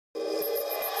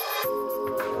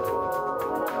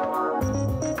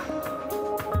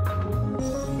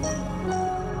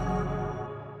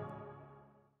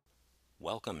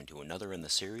Welcome to another in the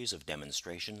series of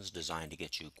demonstrations designed to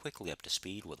get you quickly up to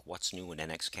speed with what's new in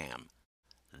NXCAM.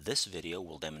 This video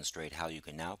will demonstrate how you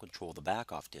can now control the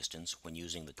backoff distance when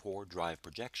using the toward drive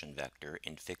projection vector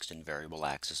in fixed and variable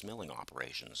axis milling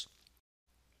operations.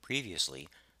 Previously,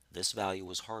 this value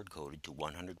was hard-coded to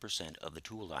 100% of the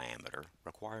tool diameter,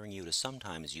 requiring you to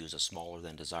sometimes use a smaller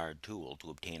than desired tool to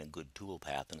obtain a good tool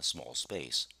path in a small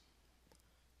space.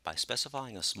 By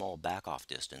specifying a small backoff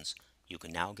distance, you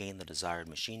can now gain the desired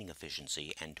machining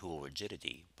efficiency and tool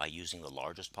rigidity by using the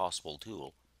largest possible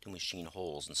tool to machine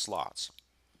holes and slots.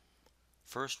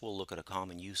 First, we'll look at a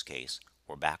common use case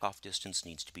where backoff distance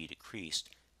needs to be decreased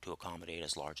to accommodate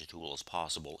as large a tool as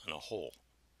possible in a hole.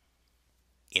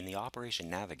 In the Operation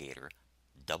Navigator,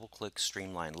 double-click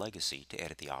Streamline Legacy to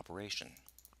edit the operation.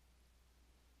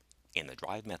 In the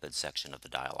Drive Methods section of the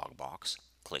dialog box,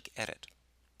 click Edit.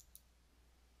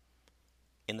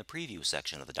 In the Preview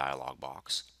section of the dialog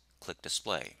box, click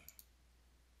Display.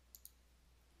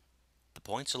 The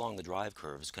points along the drive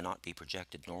curves cannot be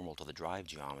projected normal to the drive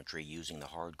geometry using the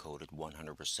hard-coded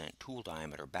 100% tool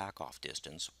diameter backoff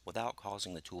distance without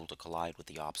causing the tool to collide with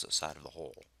the opposite side of the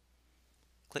hole.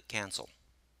 Click Cancel.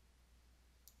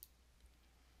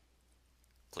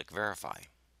 Click Verify.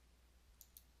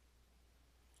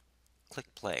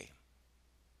 Click Play.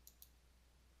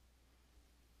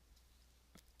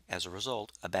 As a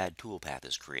result, a bad toolpath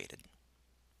is created.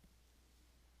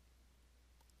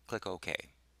 Click OK.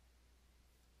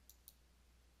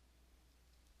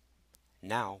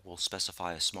 Now we'll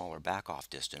specify a smaller backoff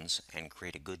distance and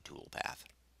create a good toolpath.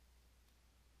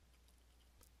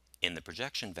 In the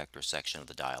Projection Vector section of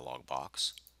the dialog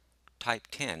box, type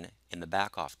 10 in the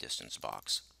backoff distance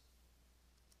box.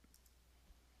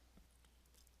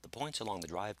 The points along the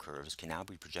drive curves can now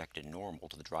be projected normal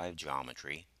to the drive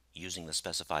geometry using the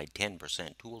specified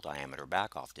 10% tool diameter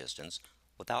backoff distance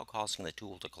without causing the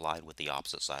tool to collide with the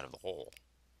opposite side of the hole.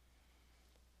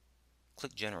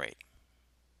 Click Generate.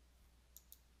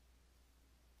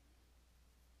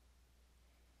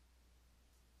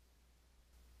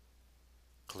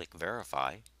 Click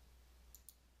Verify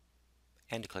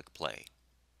and click Play.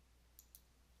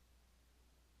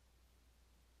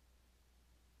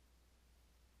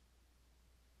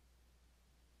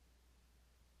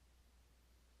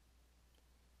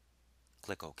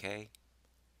 Click OK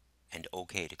and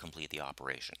OK to complete the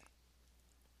operation.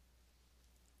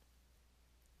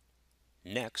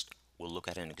 Next, we'll look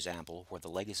at an example where the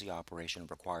legacy operation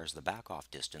requires the backoff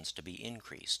distance to be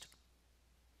increased.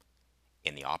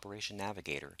 In the Operation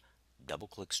Navigator,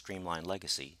 double-click Streamline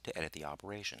Legacy to edit the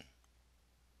operation.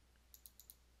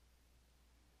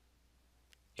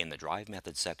 In the Drive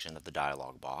Methods section of the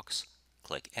dialog box,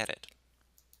 click Edit.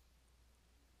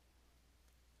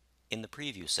 In the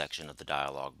Preview section of the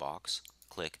dialog box,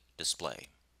 click Display.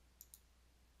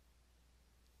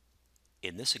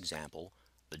 In this example,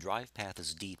 the drive path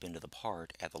is deep into the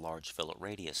part at the large fillet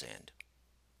radius end.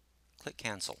 Click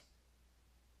Cancel.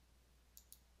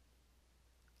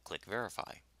 Click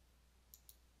Verify.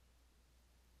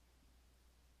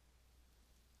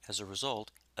 As a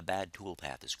result, a bad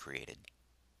toolpath is created.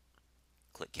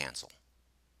 Click Cancel.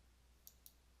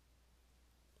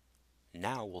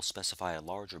 Now we'll specify a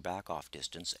larger backoff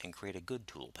distance and create a good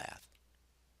toolpath.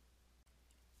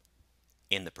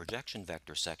 In the Projection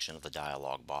Vector section of the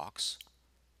dialog box,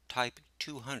 type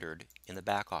 200 in the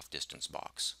backoff distance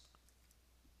box.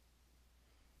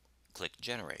 Click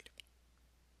Generate.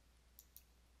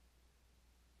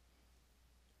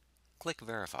 Click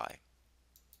Verify.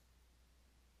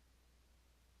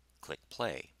 Click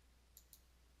Play.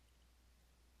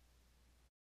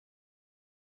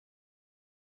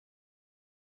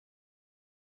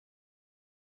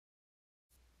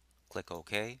 Click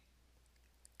OK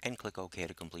and click OK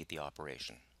to complete the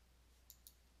operation.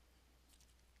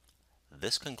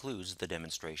 This concludes the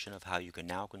demonstration of how you can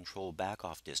now control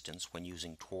backoff distance when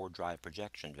using toward drive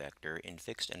projection vector in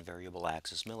fixed and variable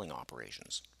axis milling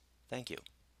operations. Thank you.